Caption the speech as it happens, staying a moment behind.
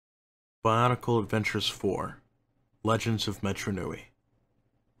BIONICLE Adventures 4 Legends of Metru.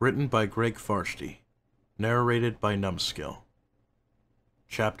 Written by Greg Farshty. Narrated by Numbskill.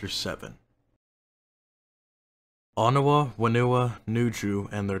 Chapter 7. Onawa, Whenua, Nuju,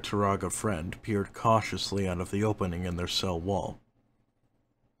 and their Turaga friend peered cautiously out of the opening in their cell wall.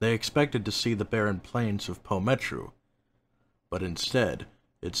 They expected to see the barren plains of Metru, but instead,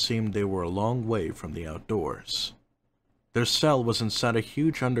 it seemed they were a long way from the outdoors. Their cell was inside a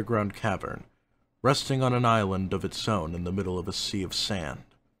huge underground cavern, resting on an island of its own in the middle of a sea of sand.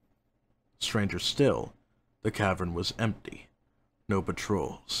 Stranger still, the cavern was empty. No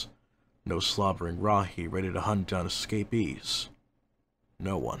patrols. No slobbering Rahi ready to hunt down escapees.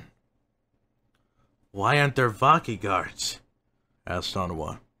 No one. "Why aren't there Vaki guards?" asked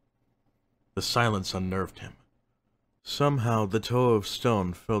Onawa. The silence unnerved him. Somehow, the Toe of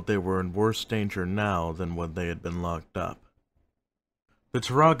Stone felt they were in worse danger now than when they had been locked up. The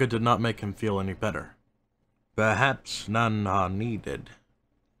Turaga did not make him feel any better. "Perhaps none are needed,"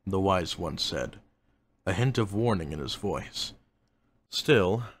 the Wise One said, a hint of warning in his voice.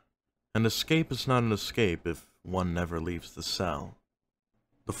 Still, an escape is not an escape if one never leaves the cell.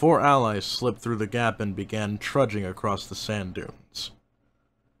 The four allies slipped through the gap and began trudging across the sand dunes.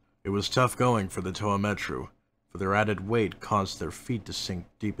 It was tough going for the Toa Metru, for their added weight caused their feet to sink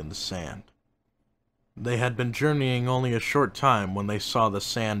deep in the sand. They had been journeying only a short time when they saw the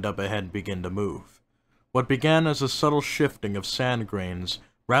sand up ahead begin to move. What began as a subtle shifting of sand grains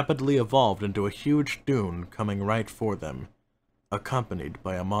rapidly evolved into a huge dune coming right for them, accompanied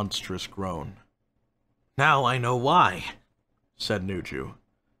by a monstrous groan. "Now I know why," said Nuju,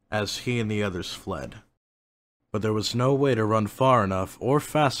 as he and the others fled. But there was no way to run far enough or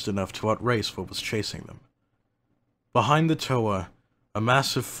fast enough to outrace what was chasing them. Behind the Toa, a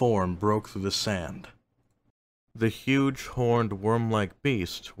massive form broke through the sand. The huge, horned, worm-like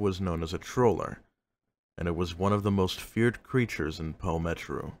beast was known as a troller, and it was one of the most feared creatures in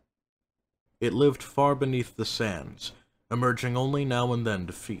Metru. It lived far beneath the sands, emerging only now and then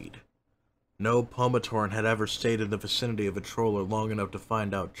to feed. No Pomatoran had ever stayed in the vicinity of a troller long enough to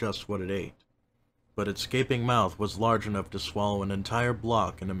find out just what it ate, but its gaping mouth was large enough to swallow an entire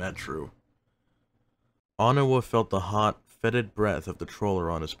block in a Metru. Onawa felt the hot, fetid breath of the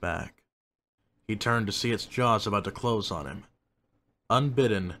troller on his back. He turned to see its jaws about to close on him.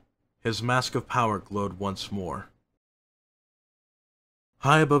 Unbidden, his mask of power glowed once more.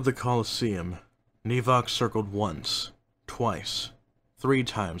 High above the Colosseum, Nivok circled once, twice, 3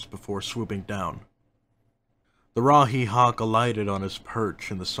 times before swooping down. The Rahi hawk alighted on his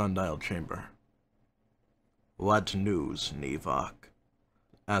perch in the sundial chamber. "What news, Nivok?"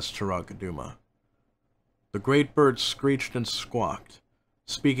 asked Turaga. The great bird screeched and squawked,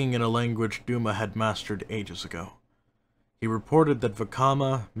 speaking in a language Duma had mastered ages ago. He reported that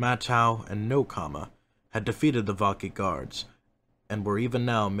Vakama, Matau, and Nokama had defeated the Vaki guards, and were even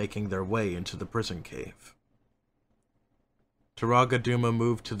now making their way into the prison cave. Turaga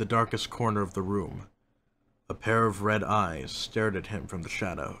moved to the darkest corner of the room. A pair of red eyes stared at him from the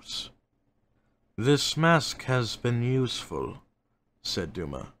shadows. "This mask has been useful," said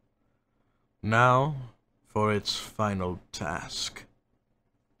Duma. "Now for its final task."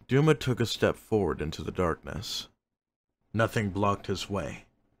 Duma took a step forward into the darkness. Nothing blocked his way,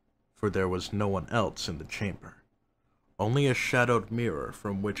 for there was no one else in the chamber. Only a shadowed mirror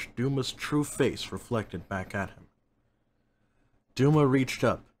from which Duma's true face reflected back at him. Duma reached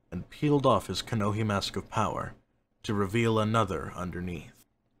up and peeled off his Kanohi mask of power to reveal another underneath.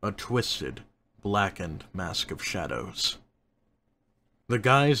 A twisted, blackened mask of shadows. The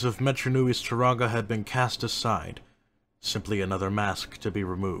guise of Metronui's Turaga had been cast aside, simply another mask to be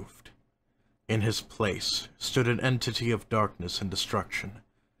removed. In his place stood an entity of darkness and destruction,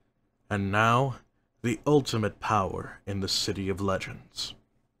 and now the ultimate power in the City of Legends.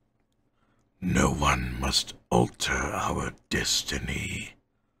 "No one must alter our destiny,"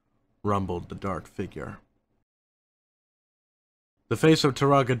 rumbled the dark figure. The face of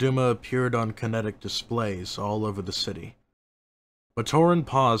Turaga appeared on kinetic displays all over the city. Matoran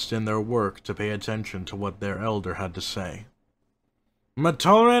paused in their work to pay attention to what their elder had to say.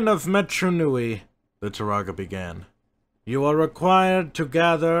 "Matoran of Metru, the Turaga began. "You are required to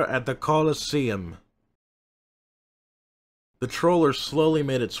gather at the Colosseum." The troller slowly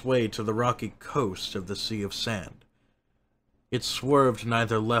made its way to the rocky coast of the Sea of Sand. It swerved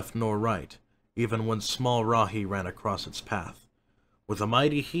neither left nor right, even when small Rahi ran across its path. With a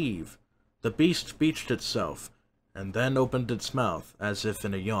mighty heave, the beast beached itself, and then opened its mouth as if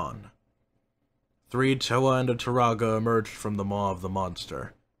in a yawn. 3 Toa and a Turaga emerged from the maw of the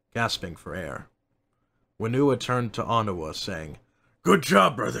monster, gasping for air. Whenua turned to Onawa, saying, "Good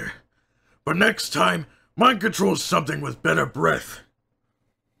job, brother. but next time, mind control's something with better breath.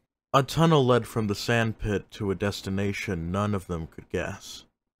 A tunnel led from the sand pit to a destination none of them could guess.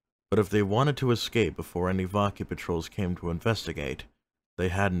 But if they wanted to escape before any Vaki patrols came to investigate, they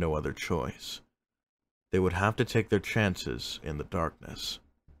had no other choice. They would have to take their chances in the darkness.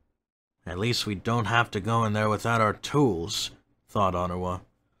 At least we don't have to go in there without our tools, thought Onawa.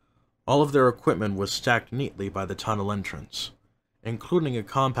 All of their equipment was stacked neatly by the tunnel entrance, including a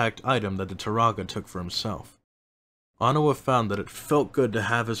compact item that the Turaga took for himself. Onawa found that it felt good to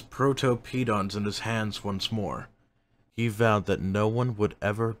have his proto-pedons in his hands once more. He vowed that no one would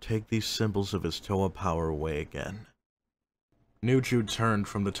ever take these symbols of his Toa power away again. Nuju turned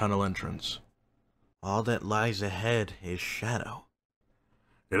from the tunnel entrance. All that lies ahead is shadow.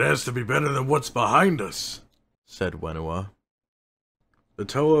 It has to be better than what's behind us, said Wenua. The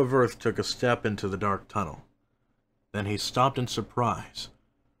Toa of Earth took a step into the dark tunnel. Then he stopped in surprise.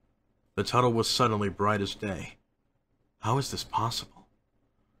 The tunnel was suddenly bright as day. How is this possible?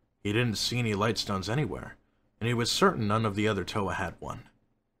 He didn't see any lightstones anywhere, and he was certain none of the other Toa had one.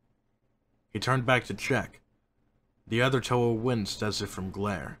 He turned back to check. The other Toa winced as if from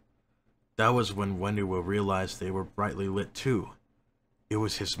glare. That was when Wenua realized they were brightly lit too. It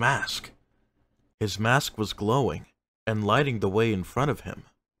was his mask. His mask was glowing and lighting the way in front of him.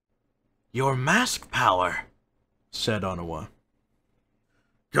 Your mask power, said Onawa.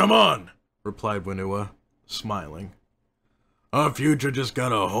 Come on, replied Wenua, smiling. Our future just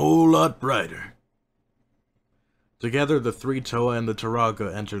got a whole lot brighter. Together, the three Toa and the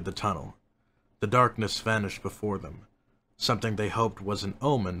Turaga entered the tunnel. The darkness vanished before them, something they hoped was an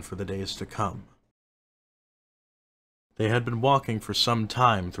omen for the days to come. They had been walking for some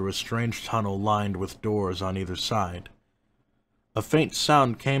time through a strange tunnel lined with doors on either side. A faint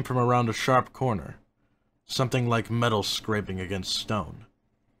sound came from around a sharp corner, something like metal scraping against stone.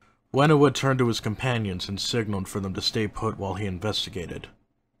 Wenua turned to his companions and signaled for them to stay put while he investigated.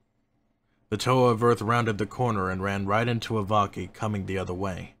 The Toa of Earth rounded the corner and ran right into a Vaki coming the other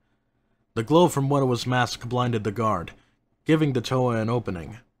way. The glow from Wenua's mask blinded the guard, giving the Toa an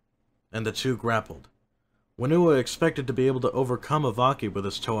opening, and the two grappled. Wenua expected to be able to overcome a Vaki with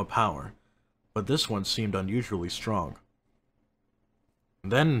his Toa power, but this one seemed unusually strong.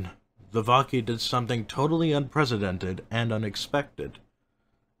 Then, the Vaki did something totally unprecedented and unexpected.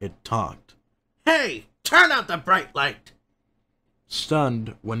 It talked. Hey! Turn out the bright light!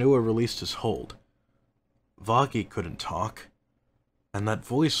 Stunned, Wenua released his hold. Vaki couldn't talk, and that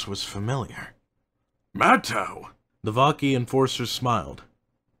voice was familiar. Metru! The Vaki enforcer smiled.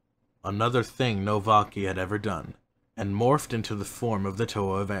 Another thing no Vaki had ever done, and morphed into the form of the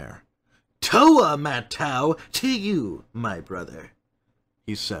Toa of Air. Toa Metru to you, my brother,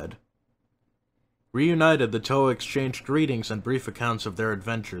 he said. Reunited, the Toa exchanged greetings and brief accounts of their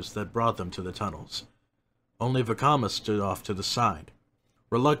adventures that brought them to the tunnels. Only Vakama stood off to the side,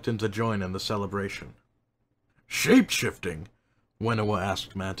 reluctant to join in the celebration. Shape-shifting? Wenua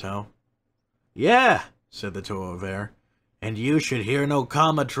asked Matau. Yeah, said the Toa of Air. And you should hear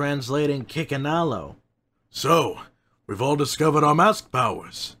Nokama translating Kikanalo. So, we've all discovered our mask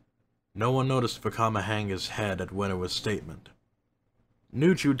powers. No one noticed Vakama hang his head at Wenua's statement.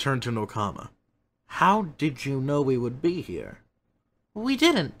 Nuchu turned to Nokama. How did you know we would be here? We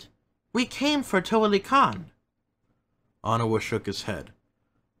didn't. We came for Toa-Likan. Onawa shook his head.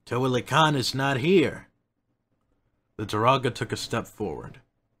 Toa-Likan is not here. The Turaga took a step forward,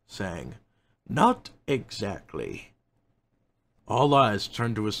 saying, Not exactly. All eyes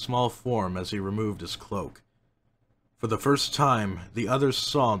turned to his small form as he removed his cloak. For the first time, the others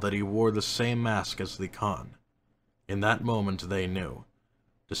saw that he wore the same mask as Likan. In that moment, they knew.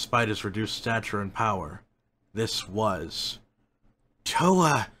 Despite his reduced stature and power, this was...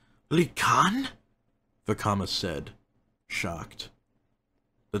 Toa-Likan? Vakama said, shocked.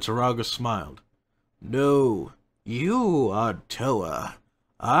 The Turaga smiled. No, you are Toa.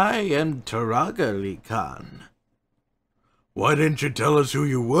 I am Turaga-Likan. Why didn't you tell us who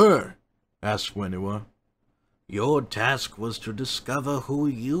you were? Asked Wenua. Your task was to discover who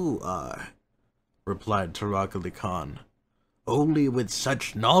you are, replied Turaga-Likan. Only with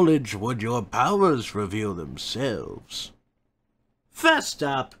such knowledge would your powers reveal themselves. Fast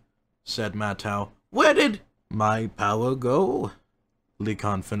up, said Matau. Where did my power go?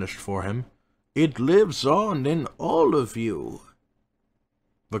 Likan finished for him. It lives on in all of you.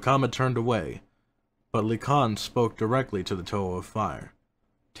 Vakama turned away, but Likan spoke directly to the Toa of Fire.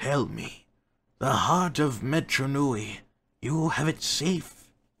 Tell me, the heart of Metru Nui, you have it safe?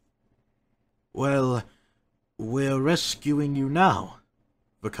 Well, we're rescuing you now,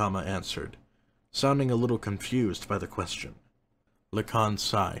 Vakama answered, sounding a little confused by the question. Likan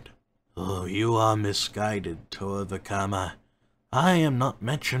sighed. Oh, you are misguided, Toa Vakama. I am not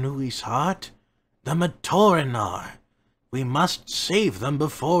Metronui's heart. The Matoran are. We must save them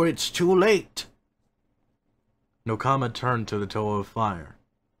before it's too late. Nokama turned to the Toa of Fire.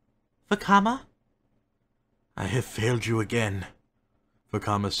 Vakama? I have failed you again,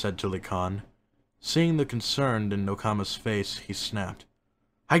 Vakama said to Lakan. Seeing the concern in Nokama's face, he snapped.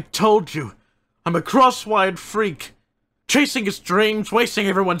 I told you! I'm a cross-wired freak! Chasing his dreams, wasting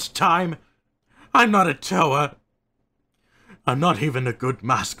everyone's time! I'm not a Toa! I'm not even a good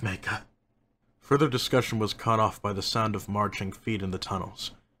mask maker. Further discussion was cut off by the sound of marching feet in the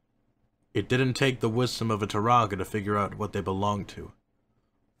tunnels. It didn't take the wisdom of a Turaga to figure out what they belonged to.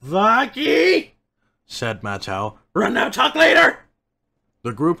 Vaki! Said Matau. Run now, talk later!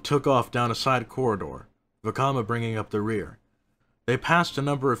 The group took off down a side corridor, Vakama bringing up the rear. They passed a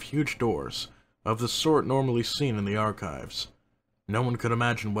number of huge doors, of the sort normally seen in the archives. No one could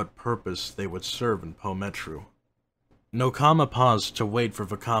imagine what purpose they would serve in Metru. Nokama paused to wait for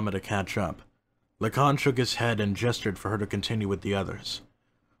Vakama to catch up. Lakan shook his head and gestured for her to continue with the others.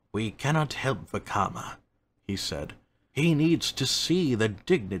 We cannot help Vakama, he said. He needs to see the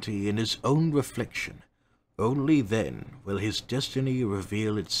dignity in his own reflection. Only then will his destiny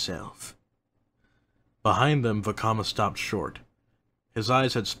reveal itself. Behind them, Vakama stopped short. His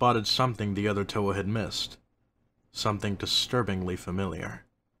eyes had spotted something the other Toa had missed. Something disturbingly familiar.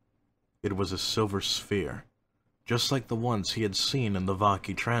 It was a silver sphere, just like the ones he had seen in the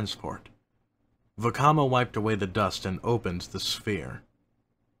Vaki transport. Vakama wiped away the dust and opened the sphere.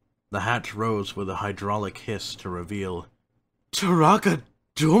 The hatch rose with a hydraulic hiss to reveal... Turaga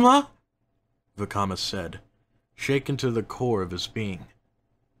Duma? Vakama said, shaken to the core of his being.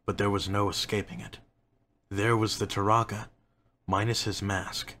 But there was no escaping it. There was the Turaga, minus his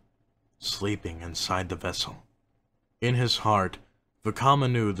mask, sleeping inside the vessel. In his heart, Vakama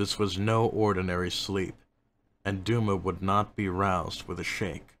knew this was no ordinary sleep, and Duma would not be roused with a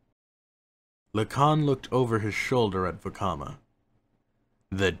shake. Lakan looked over his shoulder at Vakama.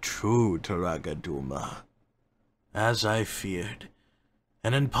 The true Turaga Duma. As I feared,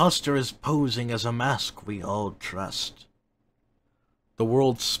 an impostor is posing as a mask we all trust. The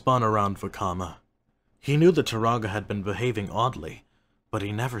world spun around Vakama. He knew the Turaga had been behaving oddly, but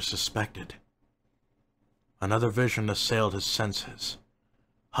he never suspected. Another vision assailed his senses.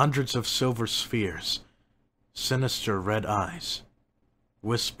 Hundreds of silver spheres, sinister red eyes,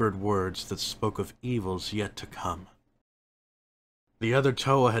 whispered words that spoke of evils yet to come. The other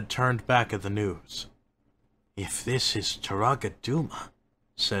Toa had turned back at the news. If this is Turaga Duma,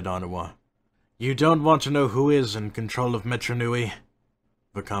 said Anawa. You don't want to know who is in control of Metronui,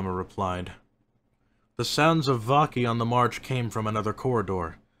 Vakama replied. The sounds of Vaki on the march came from another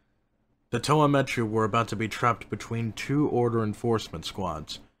corridor. The Toa Metru were about to be trapped between two Order enforcement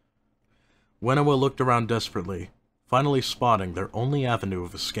squads. Wenawa looked around desperately, finally spotting their only avenue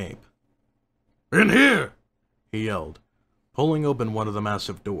of escape. In here! He yelled, pulling open one of the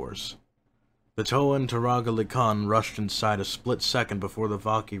massive doors. The Toa and Turaga Lakan rushed inside a split second before the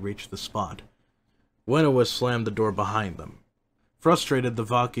Vaki reached the spot. Wenawa slammed the door behind them. Frustrated, the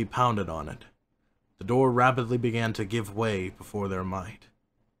Vaki pounded on it. The door rapidly began to give way before their might.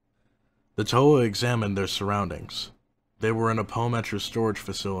 The Toa examined their surroundings. They were in a Metru storage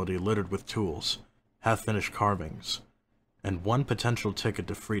facility littered with tools, half-finished carvings, and one potential ticket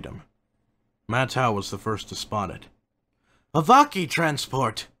to freedom. Matau was the first to spot it. A Vaki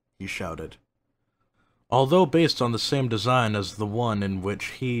transport! He shouted. Although based on the same design as the one in which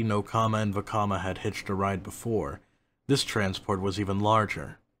he, Nokama, and Vakama had hitched a ride before, this transport was even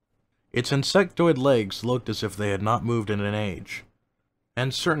larger. Its insectoid legs looked as if they had not moved in an age,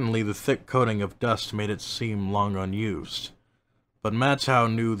 and certainly the thick coating of dust made it seem long unused. But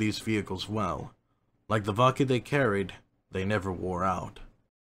Matau knew these vehicles well. Like the Vaki they carried, they never wore out.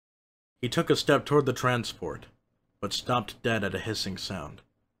 He took a step toward the transport, but stopped dead at a hissing sound.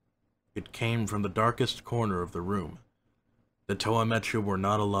 It came from the darkest corner of the room. The Toa Metru were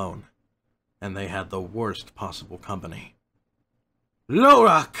not alone, and they had the worst possible company.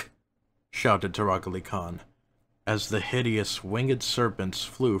 Lorak! Shouted Turagali Khan, as the hideous winged serpents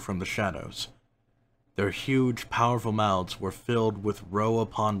flew from the shadows. Their huge, powerful mouths were filled with row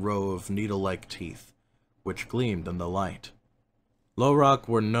upon row of needle-like teeth, which gleamed in the light. Lorak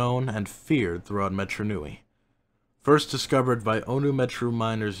were known and feared throughout Metronui. First discovered by Onu Metru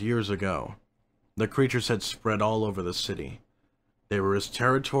miners years ago, the creatures had spread all over the city. They were as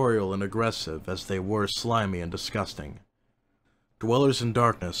territorial and aggressive as they were slimy and disgusting. Dwellers in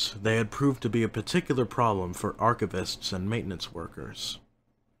darkness, they had proved to be a particular problem for archivists and maintenance workers.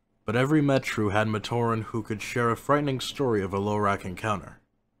 But every Metru had Matoran who could share a frightening story of a Lorak encounter.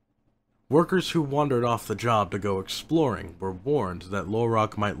 Workers who wandered off the job to go exploring were warned that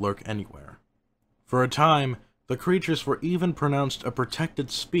Lorok might lurk anywhere. For a time, the creatures were even pronounced a protected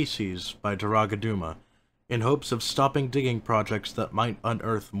species by Turaga Duma, in hopes of stopping digging projects that might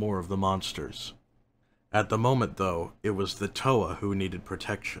unearth more of the monsters. At the moment, though, it was the Toa who needed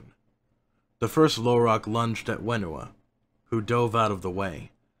protection. The first Lorok lunged at Wenua, who dove out of the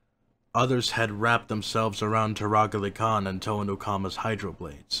way. Others had wrapped themselves around Turaga Khan and Toa Nukama's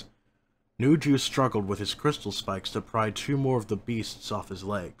hydroblades. Nuju struggled with his crystal spikes to pry two more of the beasts off his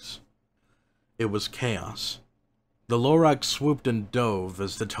legs. It was chaos. The Lorok swooped and dove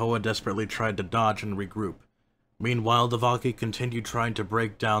as the Toa desperately tried to dodge and regroup. Meanwhile, the Vaki continued trying to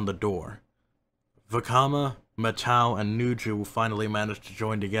break down the door. Vakama, Metru, and Nuju finally managed to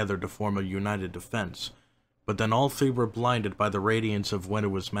join together to form a united defense, but then all three were blinded by the radiance of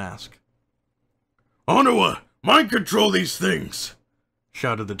Wenua's mask. Onua, mind control these things!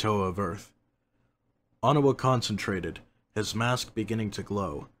 Shouted the Toa of Earth. Onua concentrated, his mask beginning to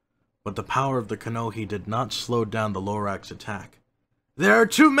glow, but the power of the Kanohi did not slow down the Lorak's attack. "There are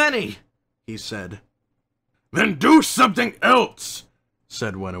too many," he said. Then do something else,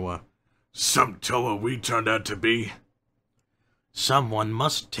 said Wenua. Some Toa we turned out to be. "Someone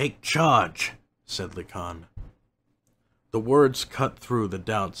must take charge," said Lacan. The words cut through the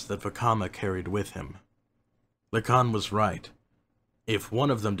doubts that Vakama carried with him. Lacan was right. If one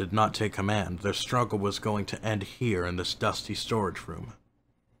of them did not take command, their struggle was going to end here in this dusty storage room.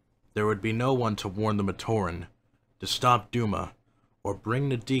 There would be no one to warn the Matoran, to stop Duma, or bring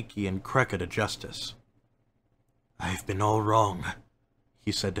Nadiki and Kreka to justice. "I've been all wrong,"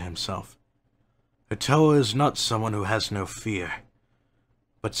 he said to himself. "A Toa is not someone who has no fear,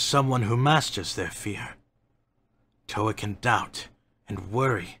 but someone who masters their fear. Toa can doubt, and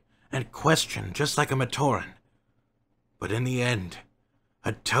worry, and question just like a Matoran. But in the end,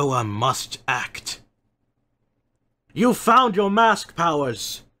 a Toa must act." "You found your mask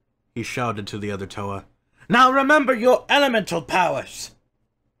powers," he shouted to the other Toa. "Now remember your elemental powers!"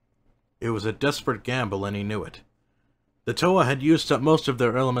 It was a desperate gamble, and he knew it. The Toa had used up most of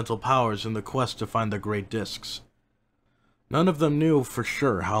their elemental powers in the quest to find the Great Discs. None of them knew for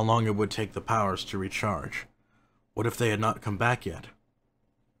sure how long it would take the powers to recharge. What if they had not come back yet?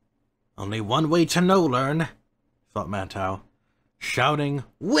 "Only one way to know, learn," thought Matau. Shouting,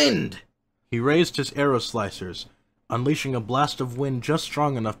 "Wind!" he raised his arrow slicers, unleashing a blast of wind just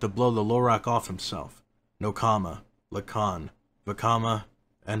strong enough to blow the Lorak off himself, Nokama, Lakan, Vakama,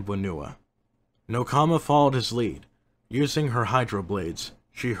 and Wenua. Nokama followed his lead. Using her hydroblades,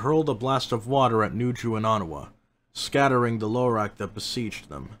 she hurled a blast of water at Nuju and Onua, scattering the Lorak that besieged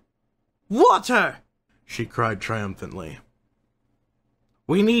them. "Water!" she cried triumphantly.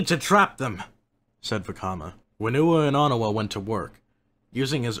 "We need to trap them," said Vakama. Wenua and Onua went to work.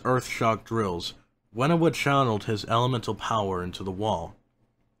 Using his earth shock drills, Wenua channeled his elemental power into the wall.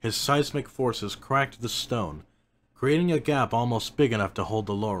 His seismic forces cracked the stone, creating a gap almost big enough to hold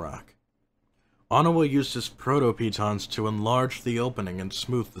the Lorak. Onua used his proto-pitons to enlarge the opening and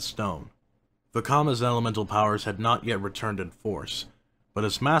smooth the stone. Vakama's elemental powers had not yet returned in force, but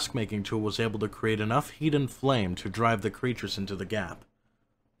his mask-making tool was able to create enough heat and flame to drive the creatures into the gap.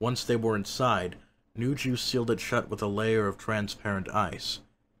 Once they were inside, Nuju sealed it shut with a layer of transparent ice.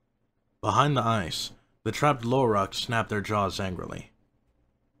 Behind the ice, the trapped Lorak snapped their jaws angrily.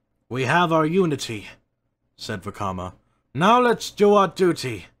 "We have our unity," said Vakama. "Now let's do our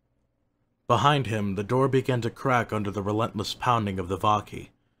duty." Behind him, the door began to crack under the relentless pounding of the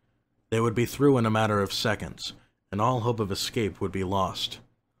Vaki. They would be through in a matter of seconds, and all hope of escape would be lost.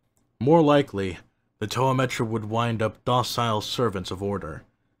 More likely, the Toa Metru would wind up docile servants of order,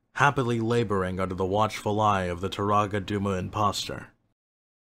 happily laboring under the watchful eye of the Turaga Duma imposter.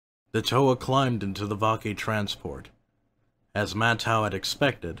 The Toa climbed into the Vaki transport. As Matau had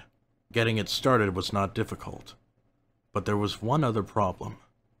expected, getting it started was not difficult. But there was one other problem.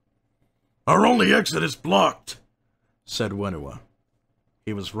 Our only exit is blocked, said Wenua.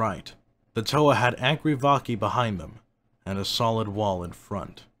 He was right. The Toa had angry Vaki behind them, and a solid wall in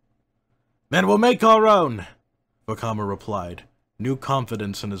front. "Then we'll make our own," Vakama replied, new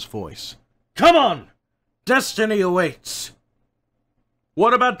confidence in his voice. "Come on! Destiny awaits."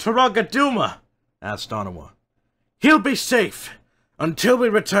 "What about Turaga Duma?" asked Onua. "He'll be safe until we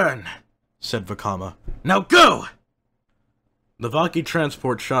return," said Vakama. "Now go!" The Vaki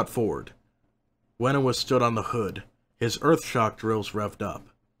transport shot forward. Wenua stood on the hood, his earth shock drills revved up.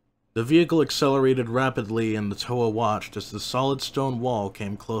 The vehicle accelerated rapidly and the Toa watched as the solid stone wall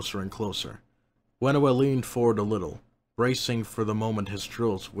came closer and closer. Wenua leaned forward a little, bracing for the moment his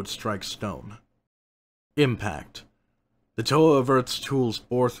drills would strike stone. Impact. The Toa of Earth's tools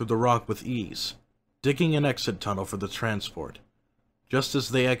bore through the rock with ease, digging an exit tunnel for the transport. Just as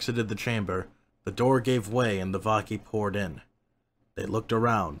they exited the chamber, the door gave way and the Vaki poured in. They looked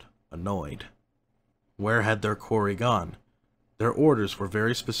around, annoyed. Where had their quarry gone? Their orders were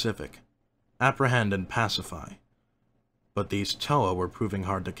very specific: apprehend and pacify. But these Toa were proving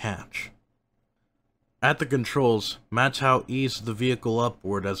hard to catch. At the controls, Metru eased the vehicle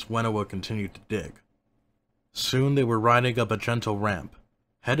upward as Wenoa continued to dig. Soon they were riding up a gentle ramp,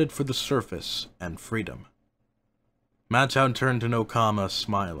 headed for the surface and freedom. Metru turned to Nokama,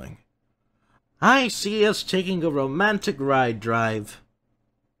 smiling. I see us taking a romantic ride drive.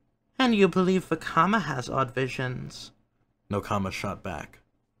 And you believe Vakama has odd visions? Nokama shot back.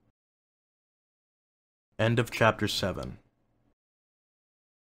 End of Chapter 7.